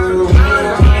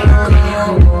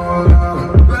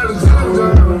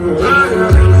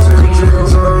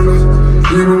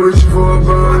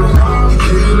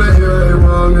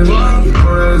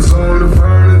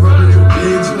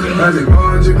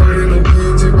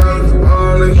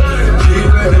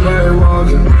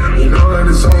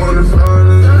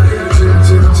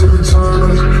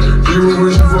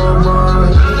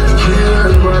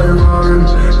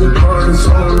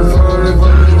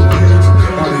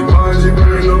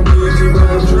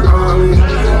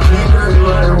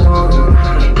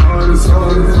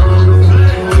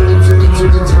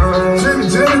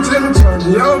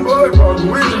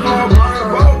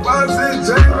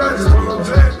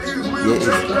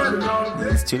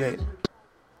late.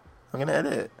 I'm gonna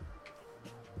edit it.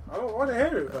 I don't want to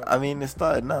hear it, fam. I mean, it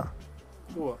started now.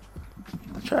 What?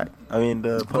 The track. I mean,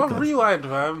 the Don't podcast. rewind,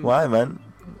 fam. Why, man?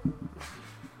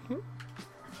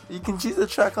 You can choose the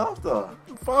track after.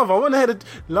 Father, I want to hear the...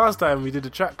 Last time we did the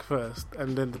track first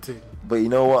and then the thing. But you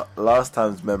know what? Last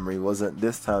time's memory wasn't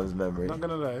this time's memory. Not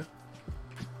gonna lie.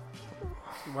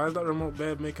 Why is that remote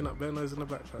bed making up bad noise in the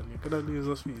background? You're gonna lose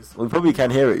us fees. We probably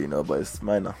can't hear it, you know, but it's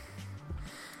minor.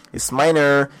 It's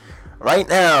minor right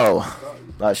now.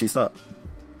 Actually, start.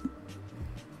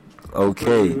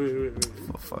 Okay. Wait.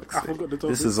 For fuck's I sake. forgot the topic.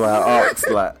 This is why I asked,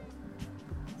 like,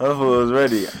 I thought it was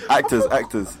ready. Actors.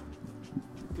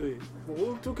 Wait, what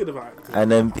are we talking about?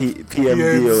 And then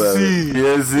PMD or whatever.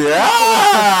 PMC.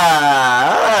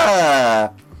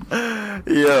 PMC.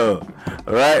 Yo,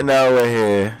 right now we're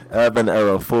here. Urban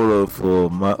Era 404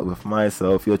 with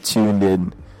myself. You're tuned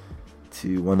in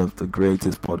to one of the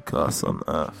greatest podcasts on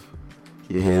earth.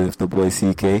 You're here with the boy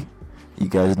CK. You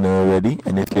guys know already.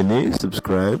 And if you're new,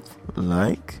 subscribe,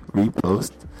 like,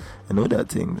 repost, and all that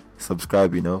thing.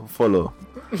 Subscribe, you know, follow.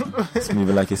 It's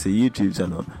moving like it's a YouTube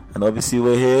channel. And obviously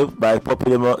we're here backed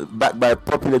by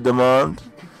popular demand.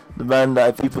 The man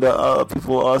that people are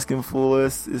asking for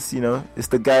is, you know, it's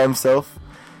the guy himself.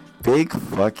 Big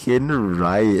fucking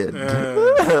Ryan.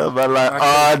 But like,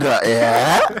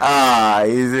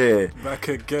 he's here. Back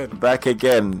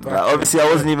again. Like, obviously I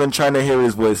wasn't even trying to hear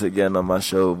his voice again on my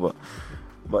show,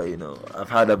 but you know, I've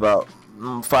had about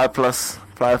 5 plus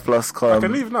I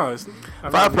can leave now.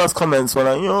 5 plus comments were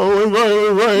like, yo,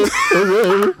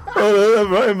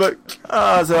 Ryan back.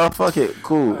 I said, oh, fuck it,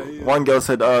 cool. One girl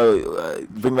said,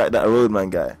 bring back that Roadman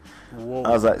guy. Whoa. I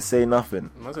was like, say nothing.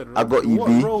 Said, I got you, what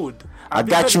B. road? I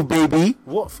got you, baby.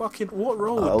 What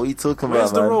road? What are you talking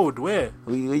Where's about, the man? road? Where?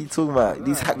 What are you talking about?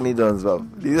 These Hackney dons, bro.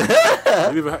 You live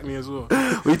in Hackney as well.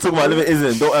 What are you talking about? Living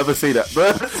isn't. Don't ever say that,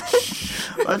 bro.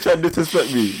 I'm trying to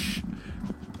disrespect me.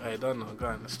 I don't know. Go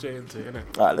on, straight into it,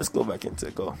 innit? Alright, let's go back into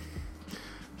it. Go.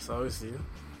 So obviously,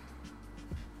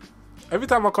 every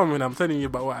time I come in, I'm telling you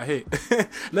about what I hate.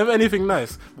 Never anything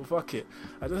nice, but fuck it.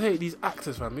 I just hate these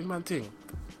actors, man. Big man thing.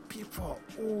 People are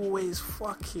always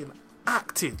fucking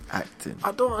acting.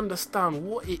 I don't understand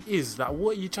what it is. Like,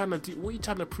 what are you trying to do? What are you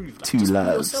trying to prove? Like, Two just lives.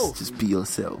 Be yourself. Just be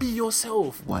yourself. Be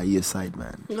yourself. Why are you a side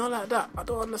man? You know, like that. I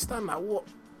don't understand. Like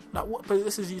what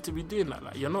possesses you to be doing that?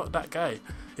 Like, you're not that guy.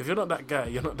 If you're not that guy,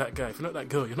 you're not that guy. If you're not that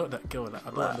girl, you're not that girl. Like, I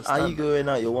don't understand. How you going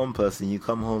out? You're one person. You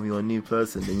come home, you're a new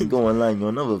person. Then you go online, you're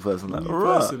another person. Like, new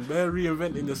person, man,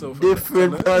 reinventing yourself.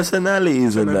 Different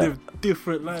personalities and that. Live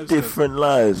different lives. Different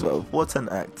lives. Bro. What an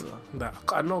actor.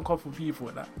 Like, I know a couple of people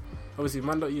that, obviously,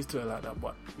 man don't use Twitter like that,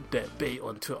 but they're bait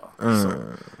on Twitter.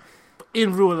 So,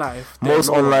 in real life, most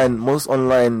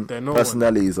online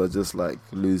personalities are just like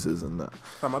losers and that.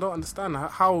 Fam, I don't understand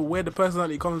where the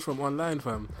personality comes from online,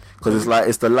 fam. Because it's like,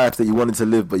 it's the life that you wanted to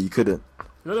live but you couldn't.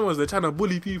 The other ones, they're trying to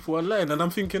bully people online, and I'm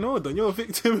thinking, hold on, you're a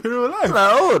victim in real life.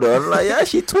 Like, hold on, like, you're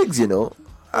actually twigs, you know.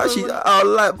 I'll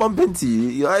like bump into you.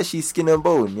 You're actually skin and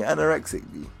bone. You're anorexic,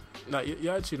 B. Like,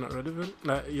 you're actually not relevant.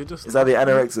 Like, you're just. Is that the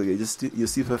anorexic? You're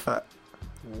super fat.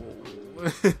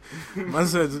 Whoa. Man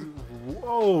says,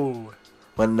 whoa.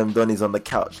 When them Donnies on the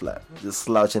couch, like, just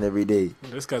slouching every day.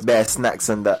 This guy's bare snacks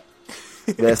and that.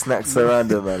 Bare snacks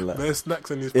around him, man. Like, bare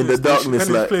snacks in his in the darkness,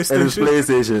 like, in his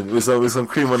PlayStation with some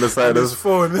cream on the side of his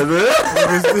phone.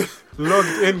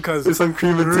 Logged in, cause with some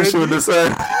cream and tissue on the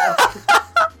side.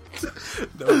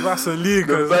 The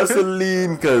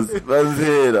Vaseline, cause man's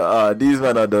here. These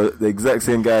men are the exact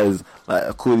same guys. Like,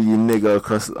 I call you nigga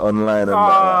across online and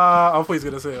I thought he was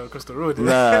gonna say across the road.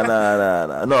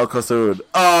 Nah, not across the road.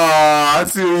 I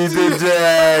see what you did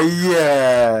there.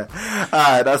 Yeah.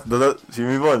 Alright, should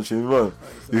we move on?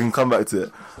 You can come back to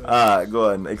it. Alright,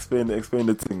 go on. Explain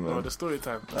the thing, man. The story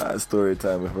time. Story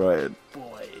time with Ryan.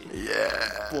 Boy.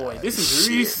 Yeah. Boy, this is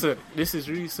recent.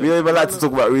 We don't even like to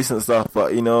talk about recent stuff,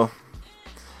 but you know,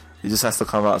 it just has to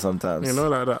come out sometimes. You know,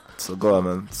 like that. So go on,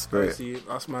 man. Spirit. See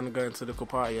us, man, going to the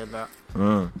party and that.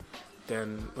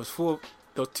 Then it was there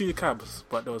were 2 cabs,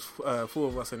 but there was 4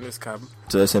 of us in this cab.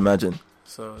 So let's imagine.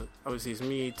 So obviously it's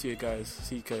me, 2 guys,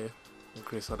 CK and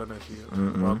Chris. I don't know if you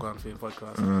are going for your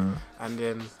podcast. And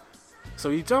then, so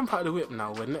we jump out of the whip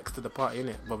now. We're next to the party,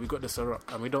 innit? But we got the Ciroc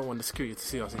and we don't want the security to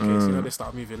see us in case, you know, they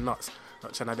start moving nuts,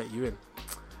 not trying to let you in.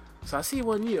 So I see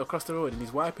one youth across the road and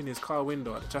he's wiping his car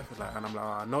window at the traffic light, and I'm like,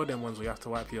 I know them ones where you have to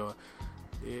wipe your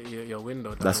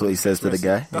window. That's what he says to the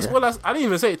guy. That's what I didn't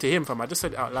even say it to him, fam. I just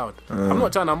said it out loud. I'm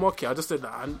not trying to mock it. I just said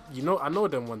that. I know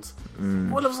them ones.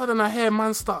 All of a sudden, I hear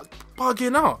man start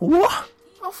bugging out. What?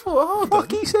 I thought, hold on. What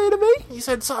did he say to me? He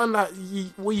said something like,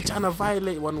 "Were you trying to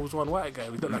violate one white guy?"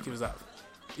 We looked like he was that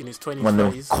in his 20s, One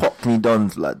of them 30s. Cockney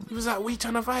dons, lad. He was like, "What are you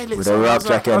trying to violate?" With a rap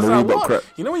jacket and the like, Reebok what? crap.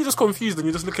 You know when you're just confused and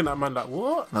you're just looking at man like,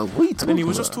 what? Like, what are you And talking then he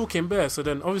was just about? talking bare. So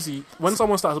then, obviously, when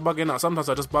someone starts bugging out, sometimes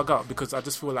I just bug out because I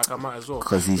just feel like I might as well.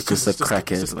 Because he's just a it's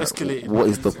crackhead. It's Like, escalated. what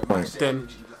is the point? Then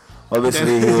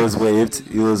Obviously, he was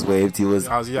waved. He was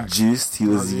I was yacked. juiced. He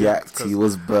was yacked yacked. He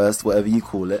was burst, whatever you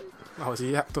call it. I was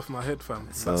yacked off my head, fam.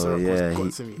 So yeah, he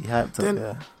hyped Then-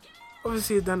 up. Yeah.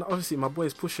 Obviously, my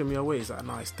boy's pushing me away. He's like,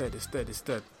 "Nah, it's dead.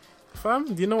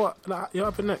 Fam, do you know what? You're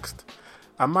up next.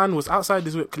 A man was outside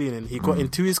his whip cleaning. He got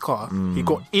into his car. He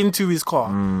got into his car,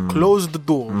 closed the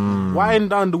door, wind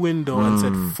down the window, and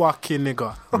said, "Fucking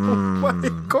nigga." Oh my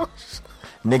gosh.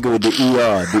 Nigga with the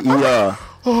ER,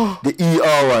 the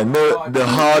ER one, no, the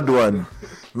hard one,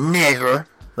 nigga.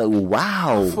 Like,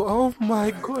 wow, Oh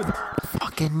my god.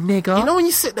 fucking nigga. You know when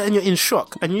you sit there and you're in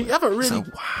shock and you haven't really So,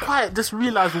 quite just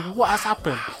realised what has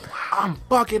happened. I'm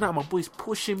bugging out. My boy's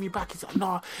pushing me back. He's like,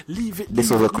 "Nah, leave it." This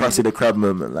leave was it, a Krusty the Krab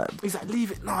moment, like He's like,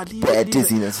 "Leave it, nah, leave bare it." Leave it.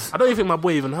 dizziness. I don't even think my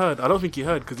boy even heard. I don't think he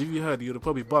heard, because if he heard, he would have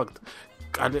probably bugged.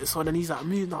 And so then he's like,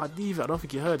 "Me, nah, leave it." I don't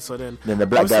think he heard. So then Then the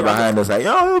black guy obviously, behind us like,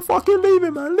 yo, fucking leave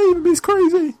him, man, leave him, he's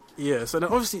crazy. yeah. So then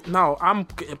obviously now I'm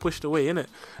getting pushed away, innit?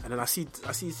 And then I see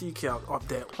CK up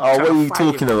there. Oh, what trying to are you fight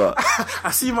talking him. about?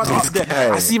 I see man This up there.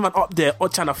 guy. I see man up there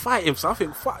trying to fight him. So I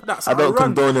think, fuck that. So I don't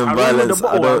run. condone in I run with the violence.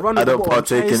 bottle, I run with the don't bottle,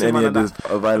 partake in chase him any and of this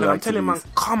that. And violent then I'm telling man,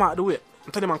 activities. come out the whip.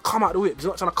 I'm telling him, man, come out the whip. He's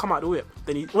not trying to come out the whip.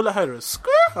 Then all I heard was,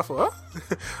 "Screw." I thought, huh?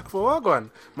 I thought, what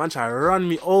going? Man try to run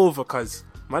me over, cuz.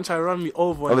 Man try to run me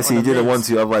over. Obviously, he didn't want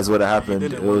to, otherwise what would have happened.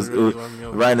 didn't It was really run me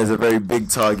over. Ryan is a very big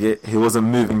target. He wasn't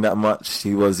moving that much.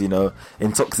 He was,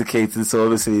 intoxicated. So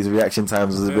obviously, his reaction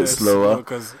times was a bit slower.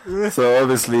 So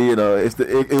obviously, if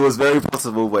it was very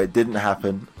possible, but it didn't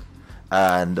happen.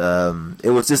 And it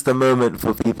was just a moment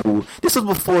for people. This was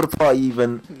before the party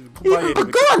even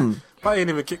begun. Party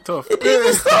ain't even kicked off. It didn't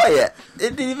even start yet.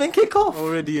 It didn't even kick off.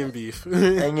 Already in beef.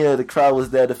 And the crowd was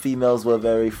there. The females were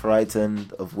very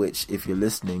frightened. Of which, if you're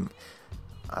listening,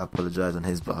 I apologize on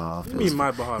his behalf. You mean my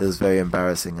behalf? It was very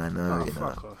embarrassing. I know. Oh,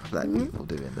 fuck off. Black people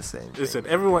doing the same. Listen,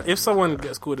 everyone. If someone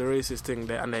gets called a racist thing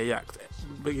there and they're yacked,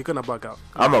 but you're gonna bug out.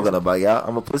 I'm not gonna bug out.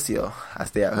 I'm a pussy. I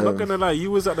stay at I'm home. not gonna lie.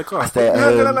 You was at the car. I stay at You're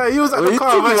home. not gonna lie. You was at What the you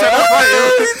car. talking Man,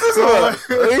 about?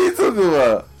 What are you talking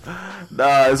about?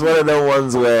 Nah, it's one of them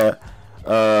ones where,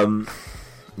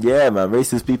 yeah, man,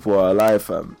 racist people are alive,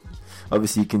 fam.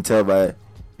 Obviously, you can tell by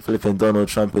flipping Donald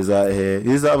Trump is out here.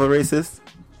 Who's that other racist?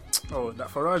 Oh, that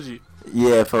Faraji.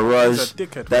 Yeah, He's Farage. a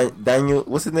dickhead. Daniel,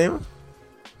 what's his name?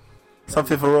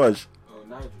 Something Farage.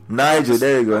 Nigel,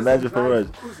 there you go, Nigel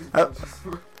Farage.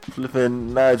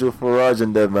 Flipping Nigel Farage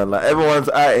and them, man. Like, everyone's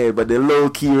out here, but they're low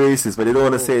key racist, but they don't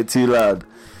want to say it too loud.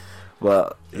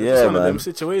 But It's yeah, one of them man.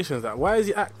 situations that why is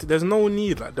he acting? There's no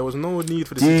need. Like there was no need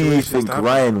for the Do situation. you think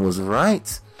Ryan was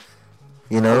right?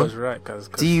 I was right, cause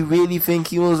Do you really think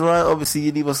he was right? Obviously,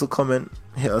 you leave us a comment,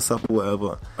 hit us up or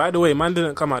whatever. by the way, man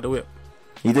didn't come out the whip.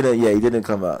 He didn't. Yeah, he didn't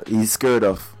come out. He scurried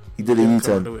off. He did a Didn't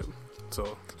come out U-turn. the whip.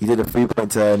 So He did a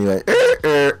 3-point turn. He went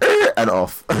and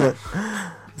off.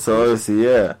 So obviously,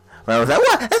 yeah. When I was like,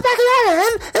 "What? It's back in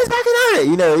Ireland! It's back in Ireland!"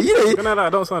 You know. no,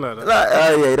 don't sound like that. Like,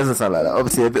 yeah, it doesn't sound like that.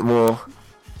 Obviously, a bit more.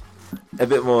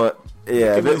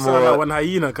 Yeah, a bit Sound like more. one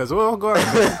hyena, because oh god.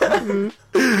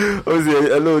 Obviously,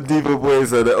 a little deeper voice.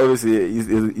 So that obviously,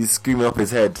 he's screaming up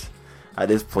his head at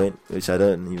this point, which I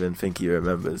don't even think he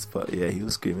remembers. But yeah, he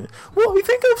was screaming. What? You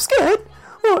think I'm scared?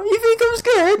 What? You think I'm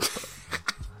scared?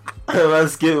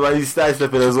 Man's scared. Man, he's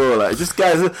sidestepping as well. Like, just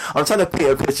guys, I'm trying to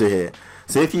paint a picture here.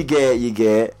 So if you get it, you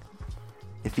get it.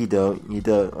 If you don't, you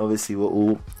don't. Obviously, we're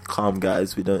all calm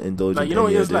guys. We don't indulge Like, in you know what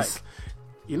any it of was this. like?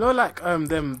 You know, like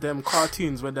them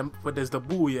cartoons where there's the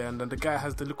ball, yeah, and then the guy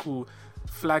has the little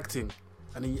flag thing,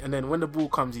 and then when the ball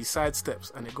comes, he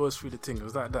sidesteps and it goes through the thing. It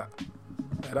was like that.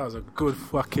 Yeah, that was a good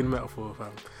fucking metaphor,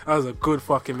 fam. That was a good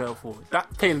fucking metaphor.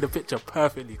 That painted the picture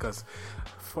perfectly, because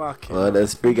fucking. Well,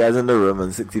 there's 3 guys in the room,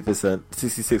 and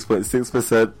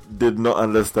 66.6% did not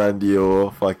understand your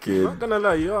I'm fucking not gonna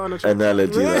lie, you're on a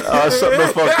analogy. Like, oh, shut the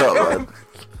fuck up, man.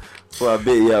 Well, I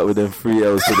bit you out with them 3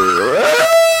 L's today.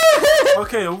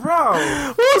 Okay, wow.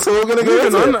 So we're gonna get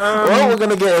into Moving it. on, Well, we're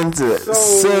gonna get into it.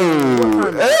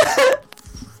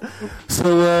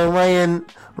 So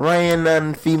Ryan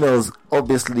and females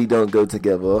obviously don't go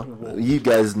together. You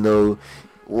guys know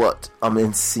what I'm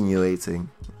insinuating.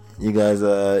 You guys,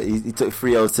 he took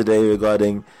 3 L's today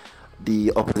regarding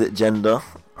the opposite gender.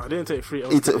 I didn't take 3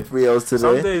 L's. He took 3 L's today.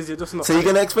 Some days you're just not. So you're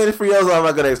gonna explain the 3 L's, or am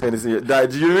I gonna explain this to you?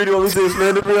 Do you really want me to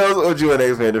explain the 3 L's, or do you want to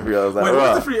explain the 3 L's? Like, Wait,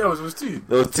 right. what's the 3 L's? It was 2.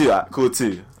 There was 2. Cool,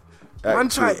 2. Man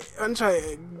Cool.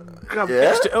 try. grab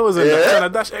extra L's and that, trying to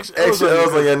dash extra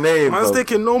L's on your name. Man's bro.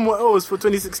 taking no more L's for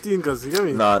 2016, cause you get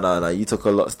me? Nah. You took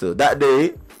a lot still. That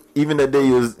day, even the day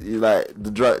you like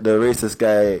the racist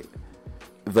guy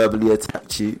verbally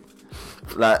attacked you.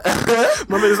 Like,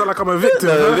 my man is like I'm a victim.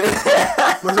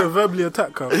 Man said verbally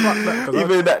attack her. Fuck that.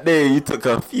 Even that day, you took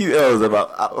a few L's,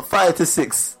 about 5 to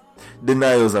 6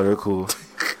 denials. I recall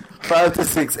 5 to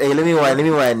 6. Hey, let me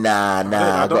wind. Nah.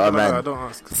 I got a man. I don't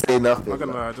ask. Say nothing. I'm not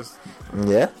gonna lie. Just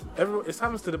it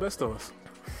happens to the best of us.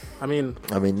 I mean,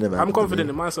 I'm confident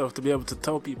in myself to be able to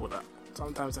tell people that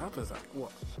sometimes it happens. Like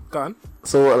what? Go on.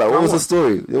 So like, what was the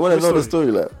story? They want to know the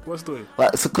story. Like, what story?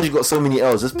 Like, so because you got so many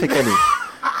L's, just pick any.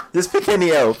 Just pick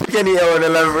any L. Pick any L and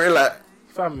elaborate. Like,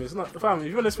 family, it's not family. If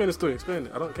you want to explain the story, explain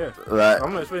it. I don't care. Right.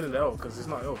 I'm not explaining the L because it's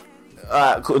not L.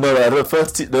 Alright, cool. No, the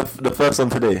first one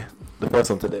today. The first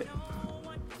one today.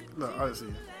 No,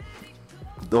 honestly.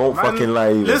 Don't fucking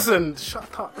lie. Listen,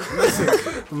 shut up.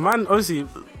 Listen, man. Obviously,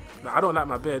 I don't like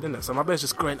my beard, innit? So my beard's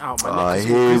just growing out. My neck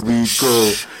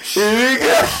is Here we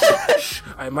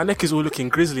go. My neck is all looking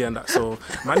grizzly and that. So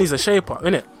man needs a shape up,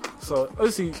 innit? So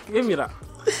obviously, give me that.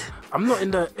 I'm not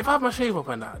in the. If I have my shape up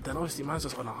and that, then obviously man's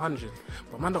just on 100.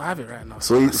 But man don't have it right now.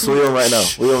 So you're on right now.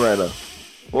 We're on right now.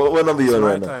 What number you on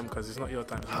right now? It's my time because it's not your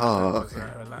time. Okay.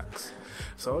 Right, relax.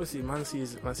 So obviously man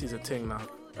sees a thing now.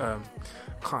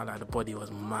 Can't lie, the body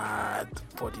was mad.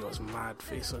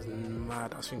 Face was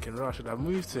mad. I was thinking, right, should I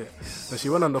move to it? And she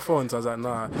went on the phone, so I was like,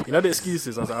 nah. You know the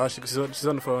excuses. I was like, oh, she's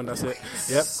on the phone. That's it.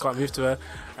 Yep, can't move to her.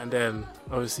 And then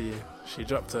obviously she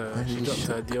dropped her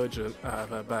deodorant out of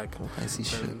her bag. I see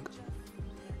shit.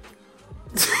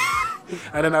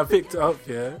 And then I picked it up,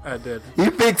 and then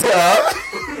you picked it up.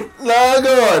 No,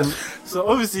 go on. So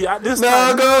obviously at this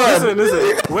time, go on.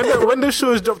 Listen. When the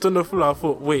shoes dropped on the floor, I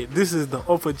thought, wait, this is the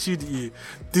opportunity.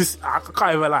 I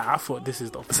can't even lie. I thought this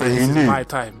is the opportunity. So this is my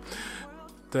time.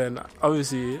 Then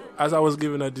obviously, as I was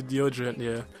giving her the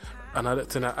deodorant, and I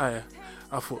looked in her eye,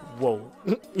 I thought, whoa.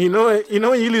 You know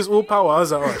when you lose all power, I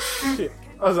was like, oh shit.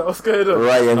 I was like, what's going on?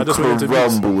 Ryan I just wanted to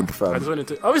crumbled, fam. I just wanted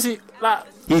to. Obviously, like.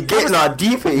 He gave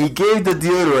the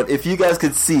deodorant. If you guys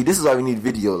could see, this is why we need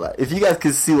video. Like, if you guys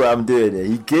could see what I'm doing here,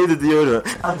 he gave the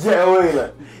deodorant. I'm getting away,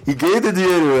 like. He gave the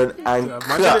deodorant and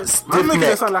cut stiff making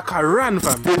neck. it sound like I ran,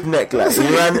 fam. Stiff neck, like he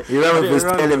ran with his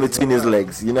tail in between his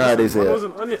legs. You know how they say I it.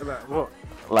 wasn't on it, like what?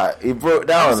 Like he broke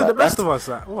down. Like, the best of us,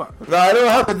 like what? No, I don't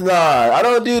happen. Nah, I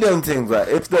don't do them things. Like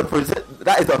if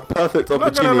that is a perfect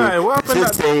opportunity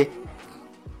to say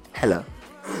hello.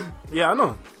 Yeah, I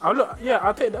know.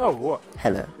 I'll take the L. What?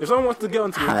 Hello. If someone wants to get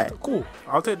onto me, cool.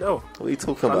 I'll take the L. What are you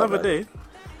talking about? Another day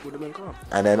would have been calm.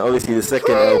 And then obviously the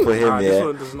second L for him,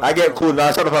 I get called.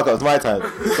 Nah, shut the fuck up. It's my time.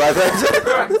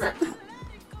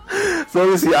 So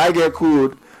obviously I get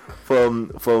called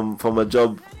from a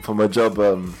job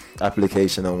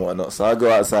application and whatnot. So I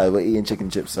go outside. We're eating chicken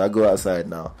chips. So I go outside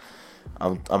now.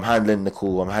 I'm handling the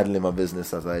call. I'm handling my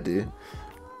business as I do.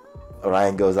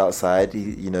 Ryan goes outside.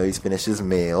 He's finished his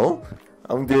meal.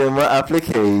 I'm doing my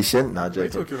application. Nah,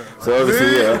 joking. So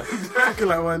obviously, talking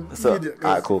like one. So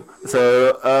alright, cool.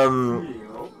 So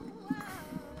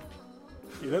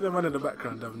you let the man in the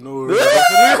background have no.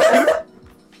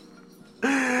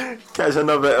 Catch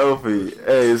another Elfie.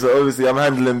 Hey, so obviously I'm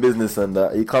handling business and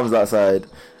that. He comes outside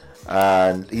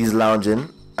and he's lounging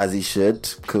as he should,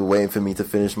 waiting for me to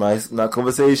finish my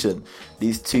conversation.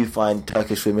 These two fine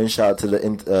Turkish women, shout out to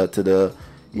the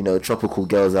tropical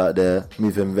girls out there,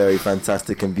 moving very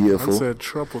fantastic and beautiful. I said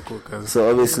tropical, cause so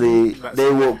obviously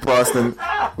they walk past and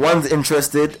one's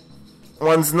interested,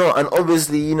 one's not, and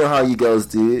obviously you know how you girls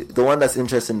do. The one that's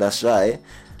interested, that's shy,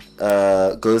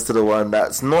 goes to the one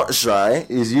that's not shy.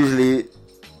 Is usually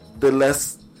the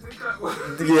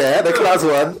class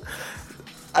one.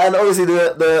 And obviously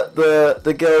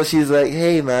the girl, she's like,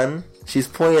 hey man, she's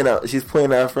pointing at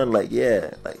her friend like,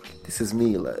 yeah, like this is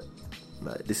me, like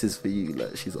this is for you,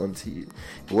 like she's onto you.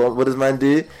 What does man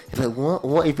do? He's like,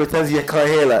 what? He pretends you can't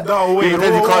hear, like no, wait, he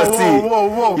pretends you can't see.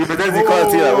 Whoa. He pretends you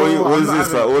can't see, like what is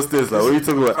this, like what's this, like what are you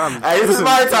talking about? Hey, this is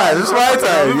my time.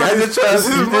 You had your chance.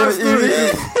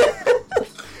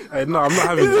 No, I'm not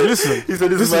having it. Listen. He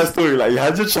said this is my story. Like, you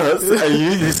had your chance and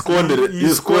you squandered it. You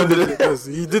squandered it.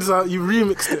 You did that. You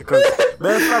remixed it. Cause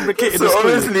they're fabricated. So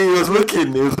obviously he was looking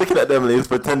at them and he was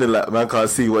pretending like man can't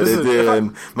see what they're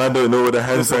doing. Man don't know what the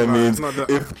hand sign means.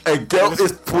 If a girl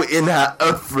is putting her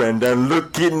friend and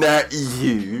looking at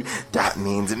you, that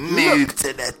means move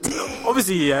to the thing.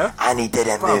 Obviously, yeah. And he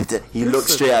didn't move to. He looked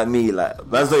straight at me like,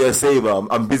 man's not your saver.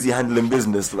 I'm busy handling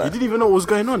business. Like, you didn't even know what was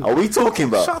going on. Are we talking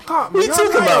about? Shut up. What are you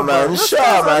talking about, man? Shut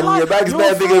up, man. Your bag's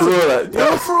bare big as well.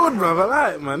 You're a fraud, brother.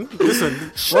 Like, man.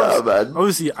 Listen. Shut up, man.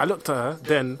 Obviously, I looked at her.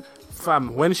 Then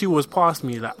fam, when she was past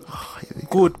me, like,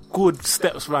 good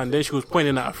steps round, then she was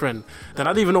pointing at her friend. Then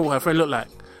I didn't even know what her friend looked like.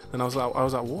 Then I was like,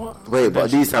 what? Wait,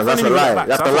 but these times, that's a lie.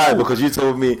 That's a lie because you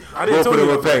told me, both of them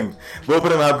were paying. Both of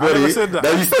them had body. Said that.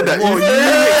 Now you said that.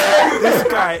 This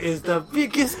guy is the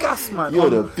biggest gas man. You're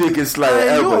the biggest liar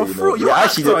ever, you know. You're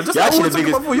actually the biggest. You're actually the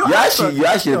biggest liar. You're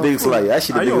actually the biggest liar.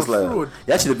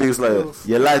 You're actually the biggest liar.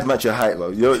 Your lies match your height,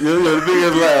 man. You're the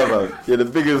biggest liar, man. You're the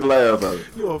biggest liar, man.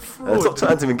 You're a fraud. Stop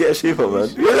trying to me. Get a shape up, man.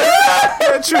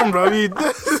 Get trim, bro.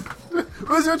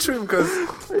 Where's your trim, cuz?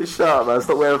 Hey, shut up, man.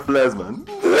 Stop wearing flares, man.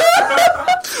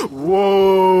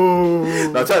 Whoa.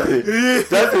 Now, trust me. I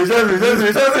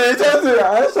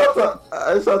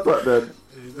shut up, then.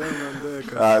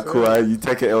 Alright, cool. You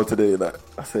take it L today, like.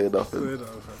 I say nothing.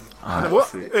 What?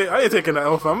 Hey, I ain't taking that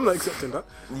L, fam. I'm not accepting that.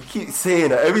 You keep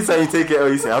saying that. Every time you take it L,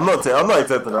 you say, I'm not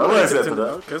accepting that. I'm not accepting that.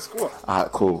 Okay, squat.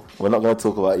 Alright, cool. We're not going to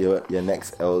talk about your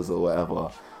next L's or whatever.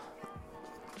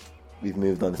 We've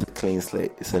moved on to a clean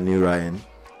slate. It's a new Ryan.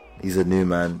 He's a new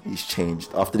man. He's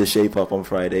changed. After the shape up on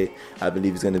Friday, I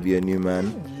believe he's going to be a new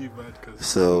man.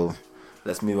 So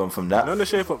let's move on from that. You know the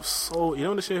shape up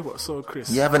so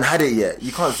crisp. You haven't had it yet.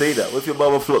 You can't say that. What if your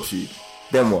barber flops you?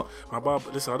 Then what? My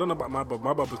barber, listen, I don't know about my barber.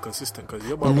 My barber's consistent because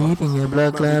your barber. Leaving your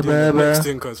blood club, next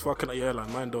thing because fucking at your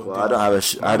hairline, mine don't. Well, I don't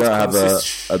have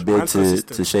a beard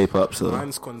to shape up, so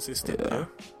mine's consistent. Yeah.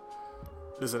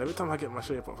 Listen, every time I get my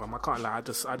shape up, fam, I can't lie. I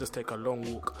just take a long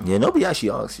walk. Yeah, nobody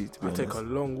actually asks you to be honest. Take a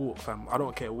long walk, fam. I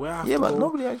don't care where I but go.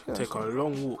 nobody actually take a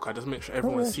long walk. I just make sure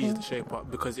everyone sees the shape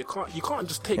up because you can't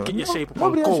just get your shape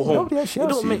up and go home. You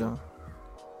don't make.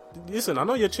 Listen, I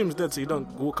know your trim's dead, so you don't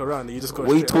walk around and you just go.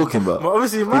 What are you talking about? But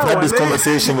obviously, we've had this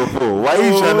conversation before. Why are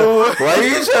you trying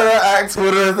to act for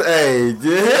us? Hey,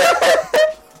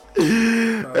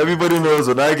 everybody knows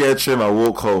when I get a trim, I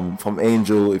walk home from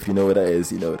Angel. If you know what that is,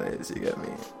 you know what that is. You get me?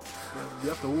 You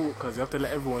have to walk because you have to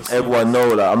let everyone see. Everyone know.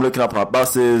 Like, I'm looking up our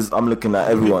buses. I'm looking at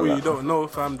everyone. People you don't know,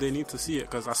 fam. They need to see it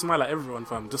because I smile at everyone,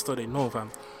 fam, just so they know,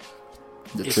 fam.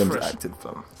 The trim's active,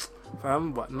 fam.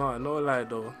 But no lie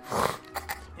though.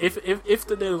 If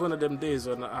today was one of them days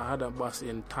when I had a bus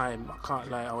in time, I can't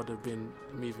lie, I would have been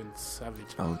moving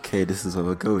savage. Okay, this is where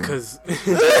we're going. Because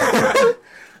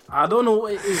I don't know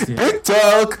what it is. Yeah. Big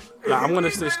talk. Like, I'm gonna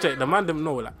stay straight. The man them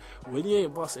know, like, when you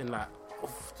ain't busting like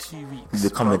 2 weeks, you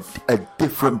become a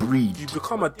different breed. You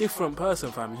become a different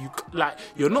person, fam.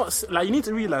 You're not like, you need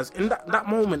to realize in that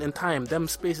moment in time, them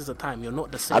spaces of time, you're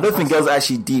not the same. I don't think girls are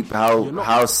actually deep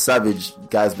how savage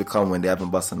guys become when they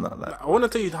haven't busted that. Like, I want to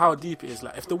tell you how deep it is.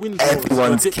 Like, if the wind blows,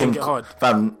 everyone's your dick can get hard.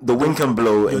 Fam, the wind can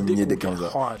blow and your dick comes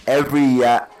up. Every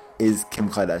yacht is Kim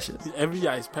Kardashian. Every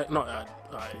yacht is not.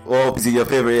 Or is it your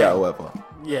favorite yacht or whatever?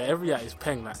 Yeah, every yacht is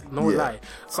peng. Like, no lie.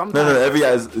 Sometimes no, every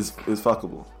yacht is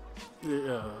fuckable.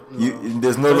 Yeah,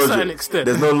 there's no logic.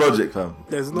 There's no logic, fam.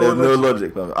 There's no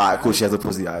logic, fam. Alright, cool. She has a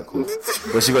pussy. Alright, cool.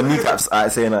 But she got kneecaps.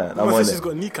 Alright, saying that. I'm on it. She's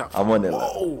got kneecaps. I'm on it.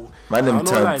 Whoa. Man, them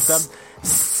turns.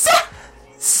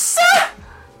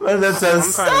 Man, them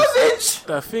turns savage.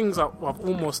 The things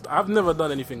I've never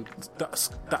done anything that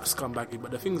scumbaggy,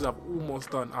 but the things I've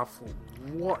almost done, I thought,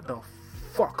 what the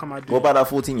fuck am I doing? What about that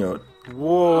 14-year-old?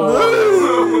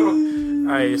 Whoa.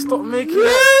 Hey, stop making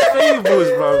fables,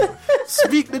 bro.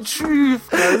 Speak the truth,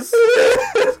 cuz.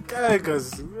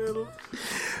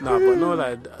 Nah, but no,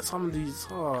 like, some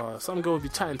girl will be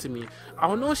chatting to me.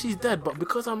 I know she's dead, but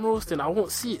because I'm roasting, I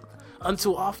won't see it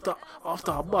until after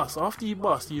I bust. After you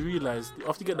bust, you realize,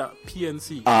 after you get that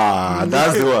PNC.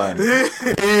 That's the one.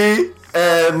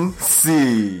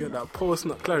 PNC. Get that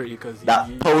post-nut clarity.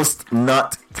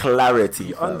 Post-nut clarity.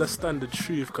 You understand the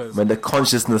truth, because when the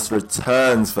consciousness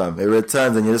returns, fam. It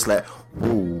returns and you're just like,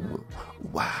 ooh,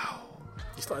 wow.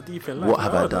 You start deep in life. What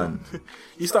have I done?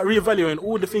 You start reevaluating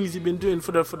all the things you've been doing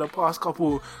for the past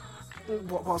couple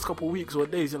weeks or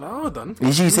days. You're like, done. It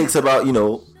usually takes about,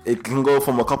 it can go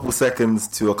from a couple seconds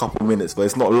to a couple minutes, but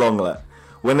it's not long. Like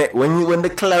when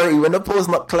the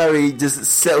post-nut clarity just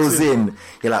settles in,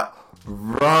 you're like,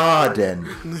 then.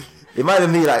 It might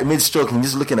have been like mid-stroke and you're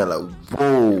just looking at like,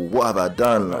 whoa, what have I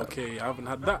done? Like, okay, I haven't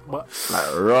had that, but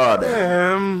like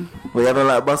then. But you haven't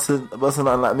like busting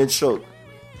out like mid-stroke.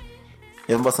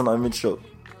 You haven't busted out mid-stroke.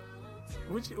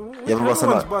 You haven't busted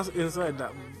out inside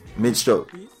that mid-stroke.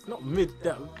 Not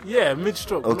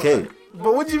mid-stroke. Okay.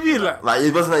 But what do you mean, like? Like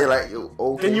you busting out, you're like,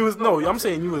 okay. Then I'm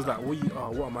saying you was like, what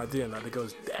am I doing? Like the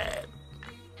girl's dead.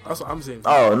 That's what I'm saying.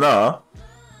 Oh no.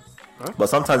 Huh? But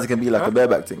sometimes it can be like a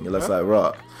bareback thing. You're just like,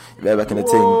 right, you're bareback in the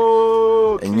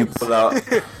thing, and you pull out,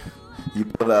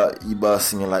 you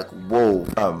bust, and you're like, whoa,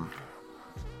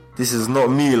 this is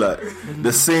not me. Like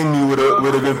the same me would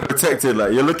have been protected.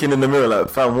 Like you're looking in the mirror, like,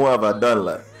 fam, what have I done?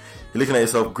 Like You're looking at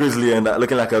yourself grizzly and that,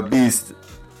 looking like a beast.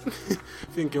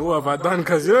 Thinking, what have I done?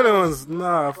 Because you know the ones,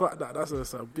 nah, fuck that.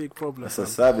 That's a big problem. It's a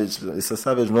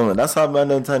savage moment. That's how man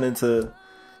don't turn into,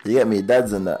 you get me,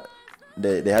 dads and that.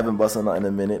 They haven't busted out in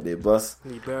a minute. They bust.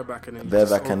 You bareback and then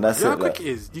bareback and that's it. How quick it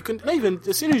is? You can not even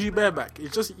as soon as you bareback, you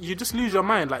just lose your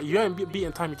mind. Like you ain't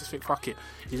beating time. You just think fuck it.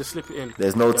 You just slip it in.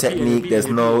 There's no technique. There's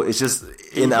no. It's just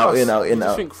in out. You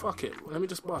just think fuck it. Let me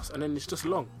just bust, and then it's just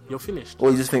long. You're finished. Or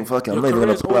you just think fuck it. I'm not even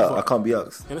gonna pull out. I can't be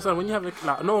asked. You understand? When you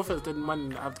have no offense to the man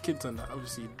that have kids and that,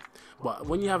 obviously. But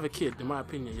when you have a kid, in my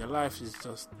opinion, your life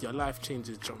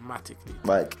changes dramatically.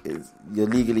 Like, you're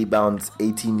legally bound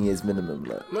 18 years minimum.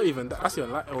 Like, not even that. That's your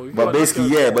life. But basically,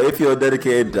 yeah. But if you're a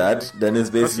dedicated dad, then it's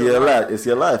basically your life. It's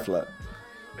your life, like.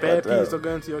 Bare peeps are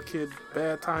going to your kid.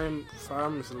 Bare time,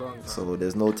 fam. It's long. So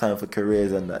there's no time for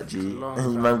careers and that, G.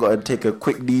 You man got to take a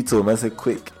quick detour. Man said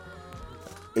quick.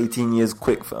 18 years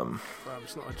quick, fam. Fam,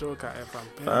 it's not a joke out here,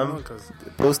 fam.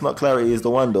 Post-nut clarity is the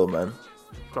one, though, man.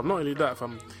 But not only that,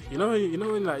 fam. You know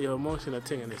when like you're emotional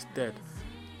thing and it's dead,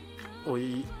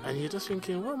 and you're just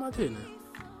thinking, what am I doing now?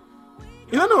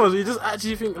 You know, you just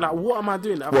actually think like, what am I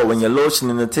doing? What, when you're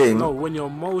lotioning the thing? No, when you're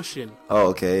motion. Oh,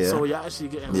 okay, yeah. So you're actually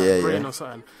getting like brain or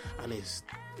something, and it's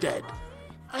dead,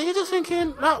 and you're just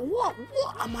thinking like, what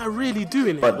am I really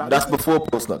doing here? But like, that's before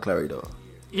post-nut clarity, though.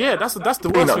 Yeah, that's the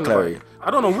worst thing. Clarity. I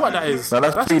don't know what that is. No,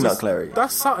 that's pre-nut clarity.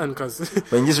 That's something, cause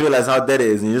when you just realize how dead it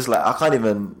is, and you're just like, I can't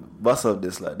even bust up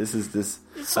this. Like, this is this.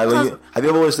 Like, have you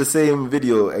ever watched the same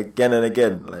video again and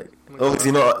again? Like,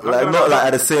 obviously not like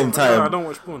at the same time. No, I don't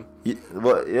watch porn.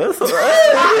 What? Yeah. So,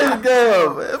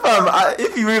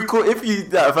 if you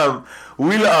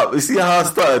wheel it up, you see how I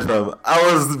started, fam.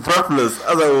 I was breathless.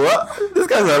 I was like, what? This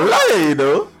guy's a liar, you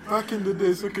know. Back in the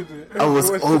days, look at it. I was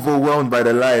overwhelmed by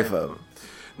the lie, fam.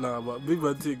 Nah, but big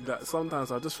man think that sometimes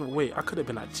I just wait. I could have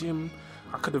been at gym.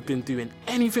 I could have been doing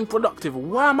anything productive.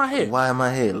 Why am I here?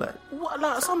 Like, what?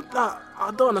 Like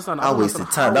I don't understand. I wasted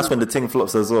time. That's when the thing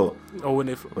flops as well. Oh,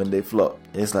 when they flop,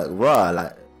 it's like raw.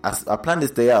 Like I planned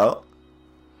this day out,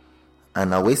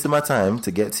 and I wasted my time to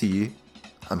get to you.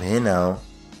 I'm here now.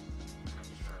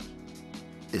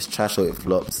 It's trash or it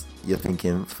flops. You're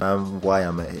thinking, fam, why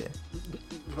am I here?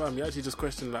 Fam, you actually just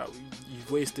question like.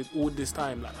 Wasted all this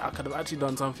time. Like I could have actually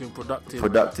done something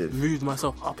productive, moved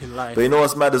myself up in life. But you know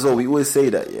what's mad as well? We always say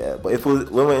that, yeah. But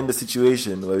when we're in the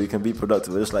situation where we can be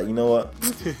productive, we're just like, you know what?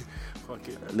 Fuck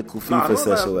it. A little FIFA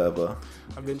session or whatever.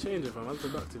 I've been changing, fam. I'm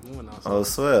productive more now. So. I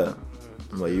swear.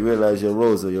 Well, you realise your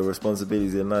roles or your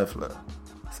responsibilities in life, like.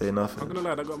 Say nothing. I'm gonna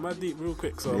lie, I got mad deep real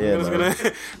quick, so I'm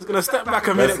just gonna step back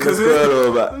a minute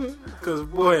because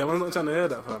boy, I'm not trying to hear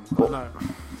that, fam. But no,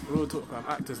 real talk, fam.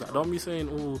 Actors, like, don't be saying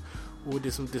all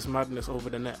this madness over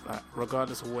the net, like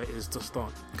regardless of what it is, just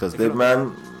don't. Because big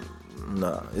man,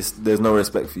 nah, there's no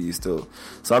respect for you still.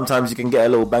 Sometimes you can get a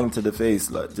little bang to the face,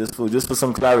 like just for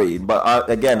some clarity. But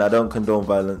I don't condone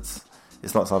violence.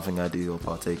 It's not something I do or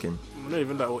partake in. Not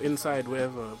even that, or inside,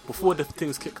 wherever. Before the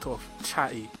things kicked off,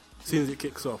 chatty. As soon as it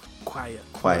kicks off, quiet.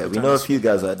 We know a few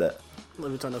guys like that. Not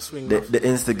even trying to swing. The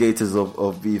instigators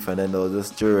of beef, and then they'll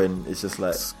just during. It's just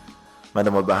like. Man,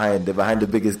 they're behind the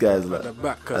biggest guys, like at the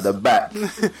back. At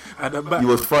the back. He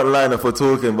was front liner for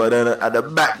talking, but then at the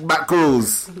back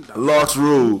rows, last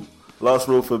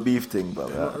row for beef thing, bro.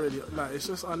 Yeah, not really, like it's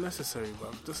just unnecessary, bro.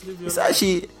 Just live your life.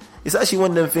 It's actually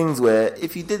one of them things where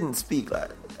if you didn't speak,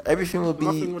 like everything would be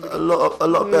a lot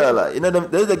better. Like, you know,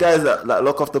 there's the guys that like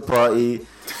lock off the party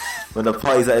when the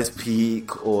party's at its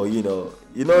peak, or you know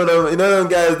them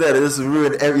guys there that just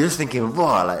ruin everything. You're just thinking,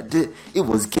 wow, like it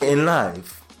was getting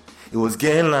live. It was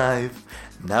getting live.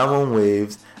 Now I'm on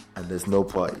waves, and there's no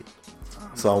party.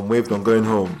 So I'm waved on going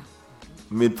home.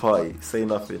 Mid-party, say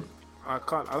nothing. I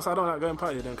can't. I don't like going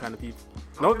party with them kind of people.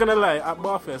 Not gonna lie, at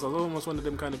Barfest, I was almost one of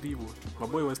them kind of people. My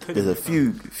boy was telling me. There's a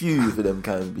few of them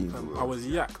kind of people. I was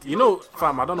yacked. You know,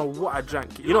 fam, I don't know what I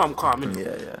drank. You know I'm calm,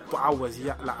 innit? Yeah. But I was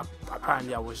yacked. Like,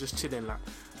 apparently I was just chilling, like.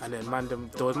 And then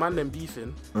there was man them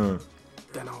beefing.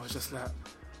 Then I was just like,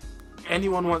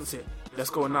 anyone wants it, let's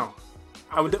go now.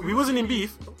 We wasn't in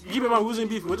beef. Keep in mind, we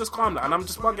wasn't in beef. We were just calm, like, and I'm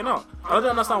just bugging out. I don't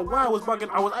understand why I was bugging.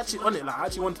 I was actually on it. Like, I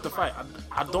actually wanted to fight.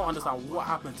 I don't understand what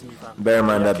happened to me, fam. Bear in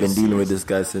mind, I've been dealing with this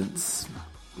guy since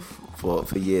for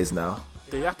years now.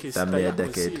 The yak was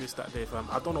serious that day, fam.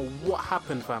 I don't know what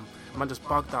happened, fam. Man just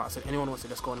bugged out. I said, anyone wants it,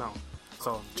 let's go now.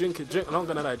 So drink. I'm not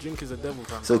gonna lie, drink is a devil,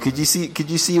 fam. So could you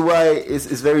see why it's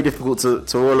very difficult to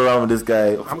roll around with this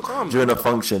guy during a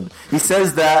function? He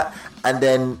says that, and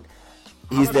then.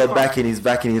 He's there backing.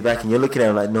 You're looking at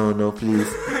him like, no, please,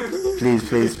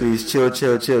 chill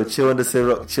on the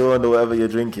syrup, chill on the whatever you're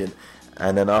drinking.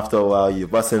 And then after a while, you're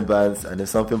busting bands, and if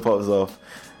something pops off,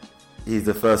 he's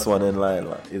the first one in line.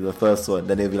 Like, he's the first one.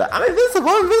 Then he'll be like, I'm invincible.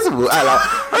 I'm invincible.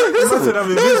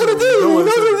 I'm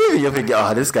invincible. You're thinking,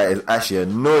 oh, this guy is actually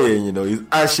annoying. You know, he's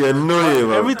actually annoying.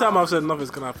 Man. Every time I've said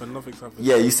nothing's gonna happen, nothing's happened.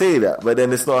 Yeah, you say that, but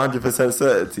then it's not 100%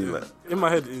 certainty, man. In my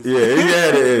head, it is. Yeah, in your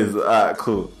head it is. Alright,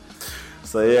 cool.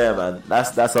 So yeah, man,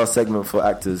 that's our segment for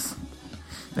actors.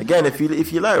 Again, if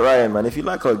you like Ryan, man, if you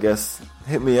like our guests,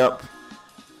 hit me up.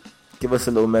 Give us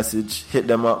a little message. Hit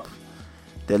them up.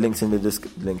 They're linked in the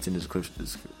description.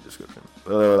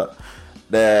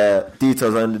 The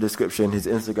details are in the description. His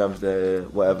Instagram's there.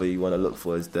 Whatever you want to look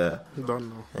for is there. Don't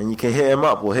know. And you can hit him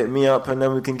up or hit me up, and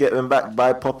then we can get him back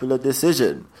by popular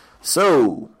decision.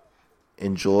 So,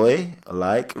 enjoy,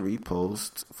 like,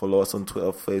 repost, follow us on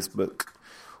Twitter, Facebook,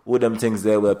 all them things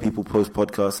there where people post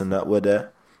podcasts and that. We're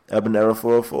there. Urban Era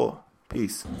 404.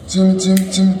 Peace. Timmy,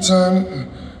 turn.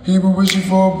 He be wishing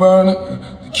for a burner.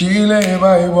 The key lay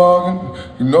by walking.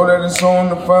 You know that it's on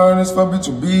the finest for bitch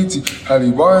with BT. How they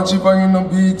want you fucking no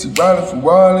BT. Riding for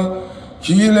Wally.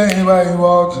 Key lay by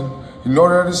walking. You know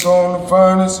that it's on the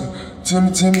finest.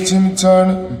 Timmy,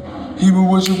 turn. He be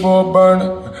wishing for a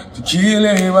burner. The key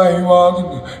lay by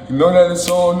walking. You know that it's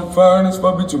on the finest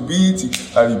for bitch with BT.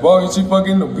 How they want you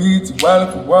fucking no BT.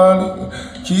 Riding for Wally.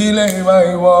 Key lay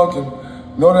by walking.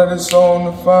 Know that it's on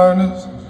the finest.